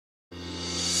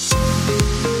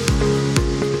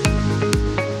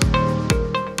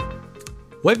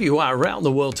Wherever you are around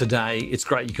the world today, it's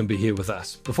great you can be here with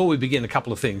us. Before we begin, a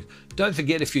couple of things. Don't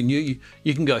forget, if you're new,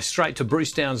 you can go straight to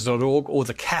brucedowns.org or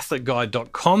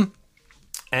thecatholicguide.com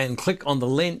and click on the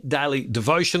Lent Daily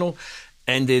Devotional,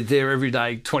 and they're there every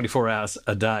day, 24 hours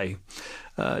a day.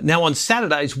 Now, on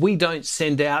Saturdays, we don't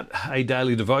send out a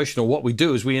daily devotional. What we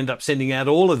do is we end up sending out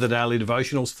all of the daily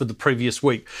devotionals for the previous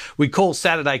week. We call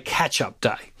Saturday Catch-Up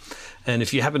Day. And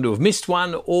if you happen to have missed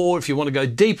one, or if you want to go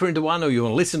deeper into one, or you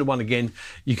want to listen to one again,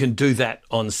 you can do that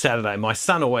on Saturday. My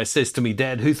son always says to me,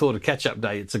 "Dad, who thought of Catch-Up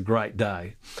Day? It's a great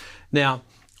day." Now,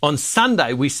 on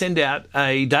Sunday, we send out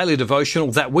a daily devotional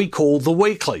that we call the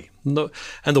Weekly.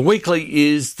 And the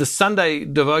Weekly is the Sunday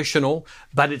devotional,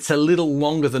 but it's a little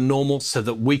longer than normal so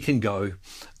that we can go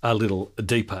a little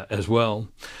deeper as well.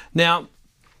 Now,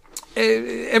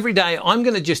 every day, I'm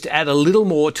going to just add a little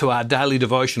more to our daily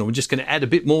devotional. We're just going to add a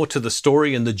bit more to the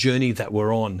story and the journey that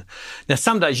we're on. Now,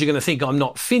 some days you're going to think I'm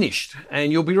not finished,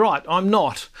 and you'll be right, I'm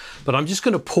not. But I'm just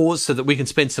going to pause so that we can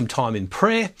spend some time in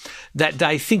prayer that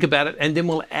day, think about it, and then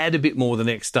we'll add a bit more the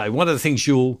next day. One of the things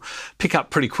you'll pick up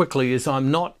pretty quickly is I'm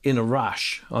not in a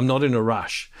rush. I'm not in a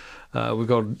rush. We've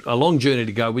got a long journey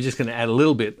to go. We're just going to add a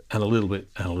little bit and a little bit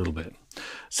and a little bit.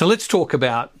 So let's talk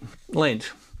about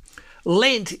Lent.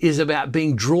 Lent is about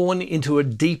being drawn into a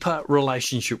deeper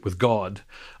relationship with God,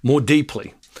 more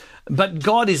deeply. But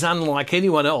God is unlike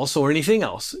anyone else or anything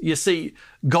else. You see,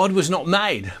 God was not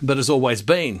made, but has always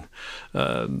been.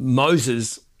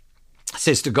 Moses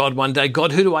says to God one day,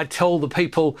 "God, who do I tell the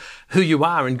people who you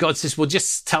are?" And God says, "Well,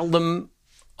 just tell them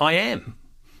I am.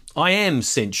 I am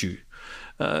sent you."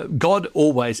 God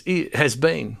always has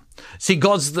been. See,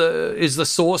 God is the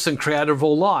source and creator of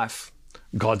all life.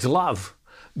 God's love.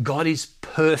 God is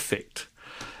perfect.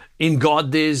 In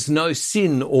God, there's no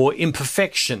sin or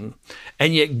imperfection.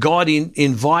 And yet God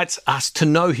invites us to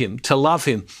know him, to love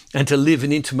him, and to live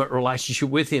an intimate relationship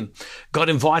with him. God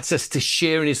invites us to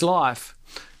share in his life.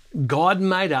 God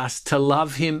made us to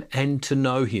love him and to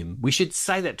know him. We should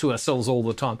say that to ourselves all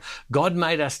the time. God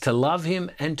made us to love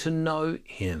him and to know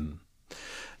him.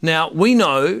 Now, we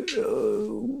know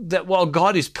that while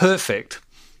God is perfect,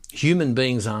 human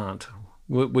beings aren't.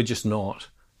 We're just not.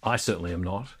 I certainly am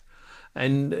not.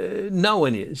 And no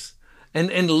one is.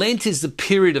 And Lent is the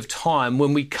period of time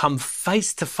when we come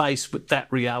face to face with that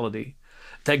reality,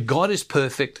 that God is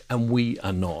perfect and we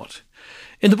are not.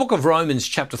 In the book of Romans,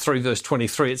 chapter 3, verse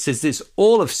 23, it says this: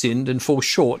 "All have sinned and fall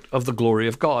short of the glory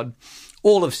of God."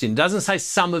 All have sinned. It doesn't say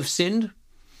some have sinned.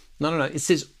 No. It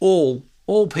says all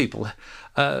people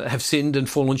have sinned and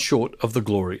fallen short of the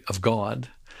glory of God.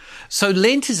 So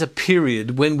Lent is a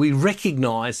period when we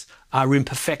recognize our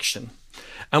imperfection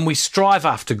and we strive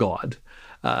after God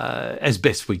as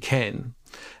best we can.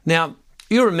 Now,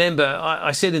 you remember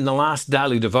I said in the last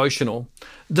daily devotional,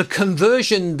 the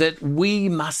conversion that we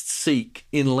must seek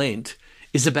in Lent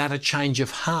is about a change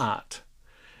of heart.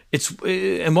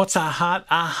 And what's our heart?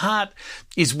 Our heart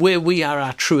is where we are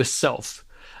our truest self.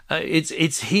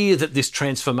 It's here that this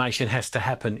transformation has to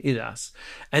happen in us,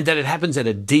 and that it happens at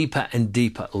a deeper and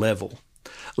deeper level.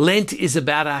 Lent is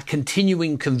about our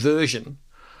continuing conversion,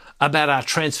 about our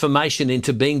transformation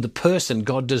into being the person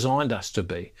God designed us to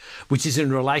be, which is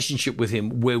in relationship with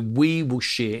him, where we will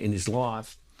share in his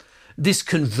life. This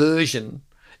conversion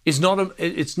is not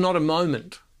a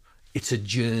moment, it's a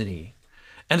journey.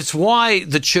 And it's why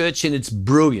the church in its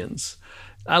brilliance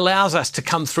allows us to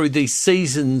come through these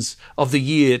seasons of the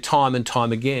year time and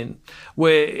time again,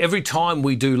 where every time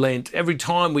we do Lent, every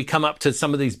time we come up to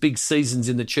some of these big seasons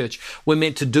in the church, we're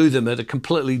meant to do them at a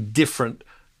completely different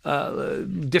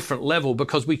level,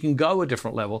 because we can go a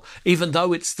different level, even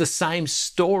though it's the same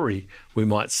story, we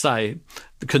might say,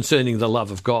 concerning the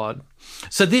love of God.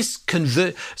 So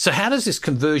how does this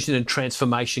conversion and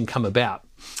transformation come about?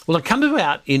 Well, it comes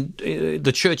about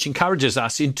the church encourages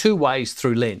us in two ways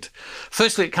through Lent.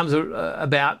 Firstly, it comes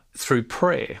about through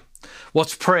prayer.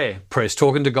 What's prayer? Prayer is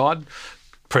talking to God,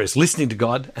 prayer is listening to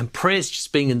God, and prayer is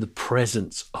just being in the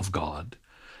presence of God.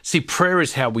 See, prayer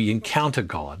is how we encounter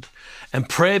God, and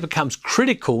prayer becomes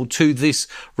critical to this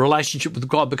relationship with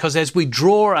God, because as we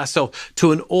draw ourselves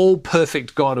to an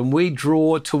all-perfect God and we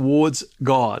draw towards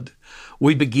God,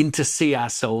 we begin to see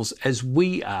ourselves as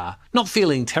we are, not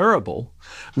feeling terrible,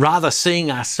 rather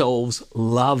seeing ourselves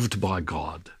loved by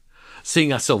God.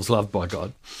 Seeing ourselves loved by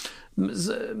God.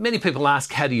 Many people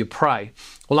ask, how do you pray?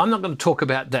 Well, I'm not going to talk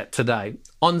about that today.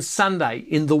 On Sunday,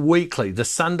 in the Weekly, the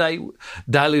Sunday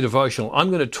Daily Devotional, I'm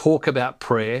going to talk about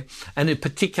prayer, and in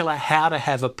particular, how to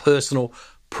have a personal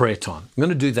prayer time. I'm going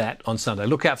to do that on Sunday.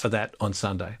 Look out for that on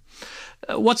Sunday.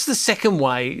 What's the second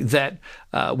way that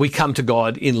we come to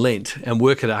God in Lent and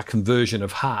work at our conversion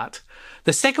of heart?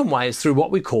 The second way is through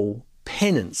what we call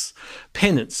penance.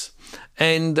 Penance.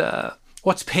 And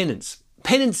what's penance?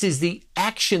 Penance is the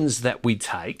actions that we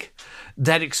take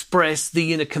that express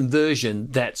the inner conversion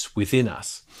that's within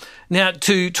us. Now,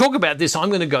 to talk about this, I'm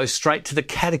going to go straight to the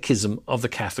Catechism of the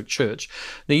Catholic Church.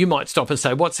 Now, you might stop and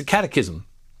say, what's a catechism?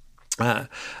 And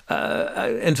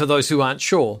for those who aren't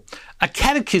sure, a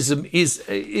catechism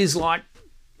is like,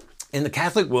 in the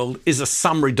Catholic world, is a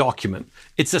summary document.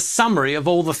 It's a summary of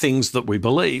all the things that we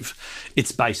believe.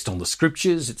 It's based on the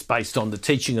scriptures. It's based on the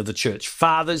teaching of the church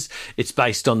fathers. It's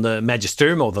based on the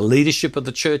magisterium, or the leadership of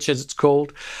the church, as it's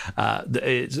called.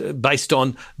 It's based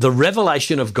on the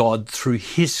revelation of God through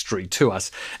history to us.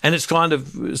 And it's kind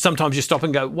of, sometimes you stop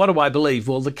and go, what do I believe?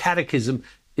 Well, the catechism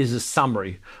is a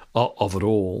summary of it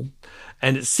all.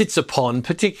 And it sits upon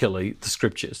particularly the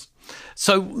scriptures.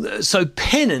 So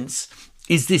penance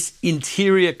is this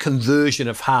interior conversion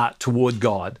of heart toward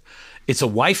God. It's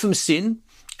away from sin,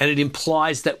 and it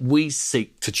implies that we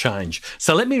seek to change.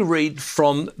 So let me read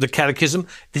from the Catechism.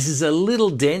 This is a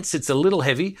little dense, it's a little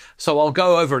heavy, so I'll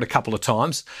go over it a couple of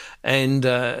times. And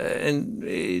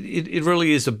it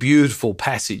really is a beautiful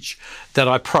passage that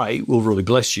I pray will really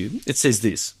bless you. It says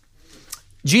this: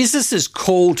 Jesus'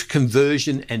 call to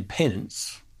conversion and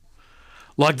penance,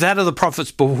 like that of the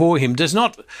prophets before him, does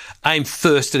not aim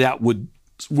first at outward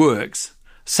works,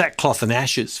 sackcloth and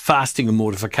ashes, fasting and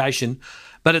mortification,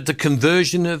 but at the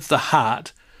conversion of the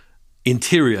heart,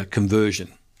 interior conversion.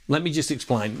 Let me just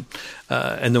explain,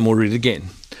 and then we'll read it again.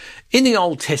 In the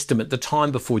Old Testament, the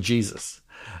time before Jesus,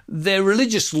 their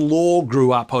religious law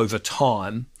grew up over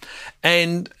time,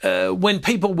 and when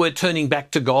people were turning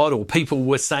back to God, or people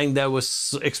were saying they were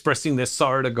expressing their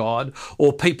sorrow to God,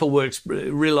 or people were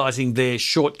realizing their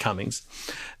shortcomings,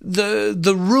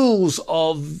 the rules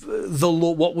of the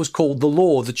law, what was called the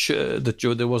law,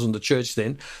 there wasn't the church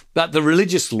then, but the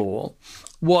religious law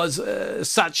was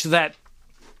such that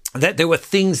there were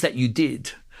things that you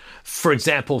did. For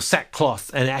example,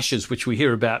 sackcloth and ashes, which we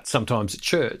hear about sometimes at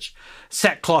church.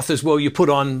 Sackcloth as well, you put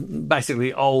on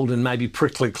basically old and maybe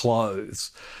prickly clothes.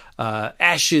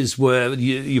 Ashes were,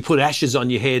 you put ashes on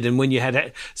your head, and when you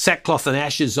had sackcloth and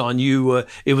ashes on you,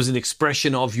 it was an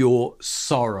expression of your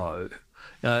sorrow.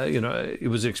 It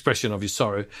was an expression of your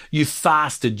sorrow. You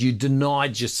fasted, you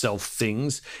denied yourself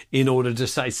things in order to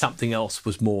say something else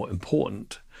was more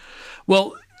important.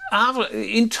 Well,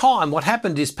 in time, what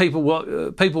happened is people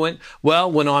went,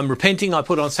 well, when I'm repenting, I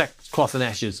put on sackcloth and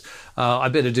ashes. I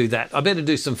better do that. I better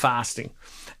do some fasting.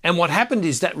 And what happened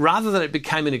is that rather than it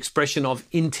became an expression of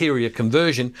interior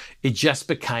conversion, it just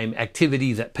became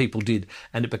activity that people did,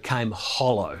 and it became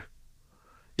hollow.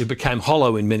 It became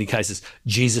hollow in many cases.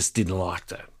 Jesus didn't like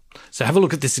that. So have a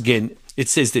look at this again. It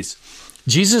says this: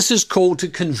 Jesus is called to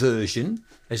conversion,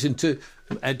 as in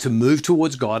to move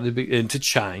towards God and to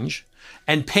change,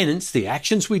 and penance, the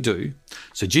actions we do.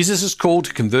 So Jesus is called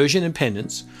to conversion and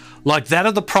penance, like that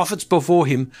of the prophets before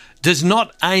him, does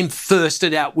not aim first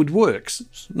at outward works,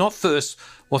 not first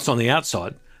what's on the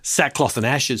outside, sackcloth and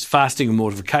ashes, fasting and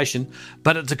mortification,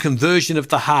 but at the conversion of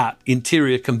the heart,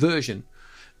 interior conversion.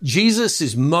 Jesus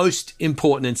is most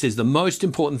important, and says the most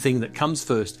important thing that comes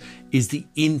first is the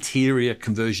interior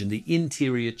conversion, the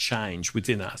interior change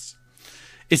within us.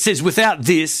 It says, without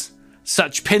this,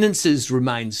 such penances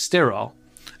remain sterile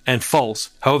and false.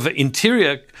 However,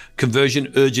 interior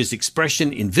conversion urges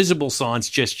expression in visible signs,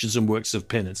 gestures, and works of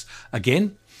penance.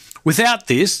 Again, without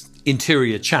this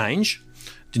interior change,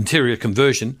 interior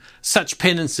conversion, such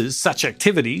penances, such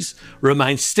activities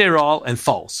remain sterile and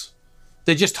false.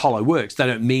 They're just hollow works. They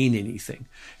don't mean anything.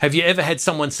 Have you ever had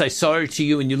someone say sorry to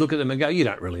you and you look at them and go, you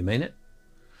don't really mean it?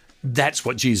 That's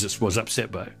what Jesus was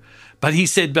upset by. But he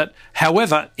said,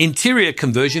 however, interior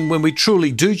conversion, when we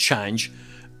truly do change,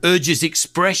 urges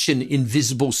expression in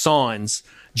visible signs,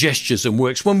 gestures and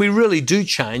works. When we really do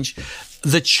change,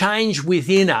 the change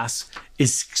within us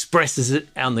expresses it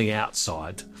on the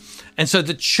outside. And so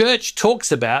the church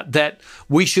talks about that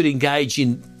we should engage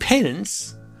in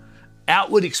penance,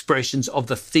 outward expressions of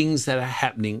the things that are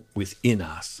happening within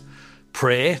us.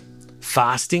 Prayer,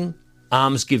 fasting,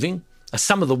 almsgiving are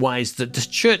some of the ways that the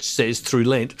church says through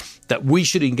Lent that we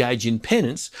should engage in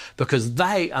penance, because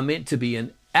they are meant to be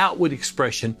an outward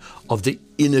expression of the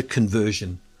inner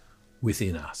conversion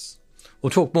within us. We'll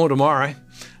talk more tomorrow,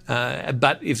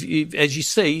 but as you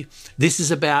see, this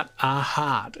is about our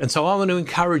heart. And so I want to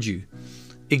encourage you,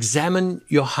 examine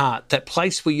your heart, that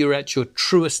place where you're at your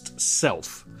truest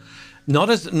self. Not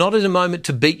as a moment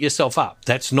to beat yourself up.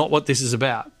 That's not what this is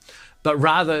about. But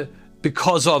rather,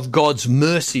 because of God's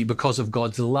mercy, because of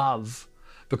God's love,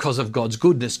 because of God's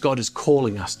goodness, God is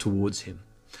calling us towards him.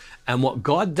 And what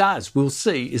God does, we'll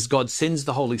see, is God sends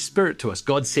the Holy Spirit to us.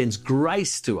 God sends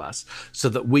grace to us so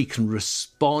that we can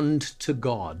respond to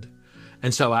God.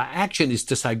 And so our action is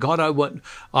to say, God, I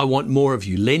want more of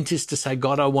you. Lent is to say,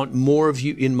 God, I want more of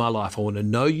you in my life. I want to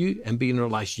know you and be in a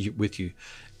relationship with you.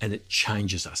 And it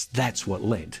changes us. That's what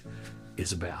Lent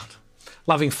is about.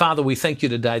 Loving Father, we thank you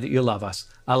today that you love us.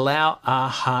 Allow our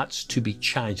hearts to be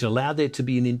changed. Allow there to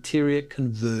be an interior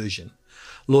conversion.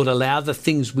 Lord, allow the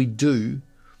things we do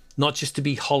not just to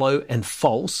be hollow and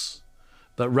false,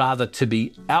 but rather to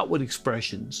be outward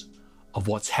expressions of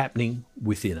what's happening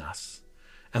within us.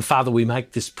 And Father, we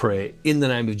make this prayer in the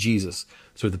name of Jesus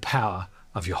through the power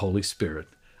of your Holy Spirit.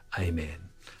 Amen.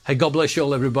 Hey, God bless you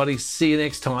all, everybody. See you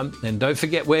next time. And don't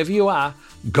forget, wherever you are,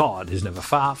 God is never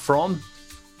far from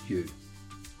you.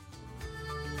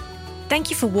 Thank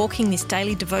you for walking this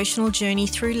daily devotional journey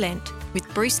through Lent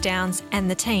with Bruce Downs and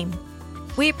the team.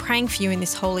 We're praying for you in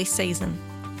this holy season.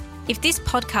 If this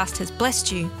podcast has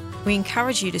blessed you, we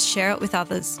encourage you to share it with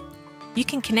others. You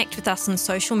can connect with us on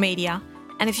social media,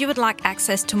 and if you would like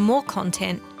access to more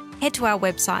content, head to our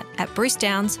website at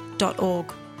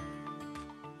brucedowns.org.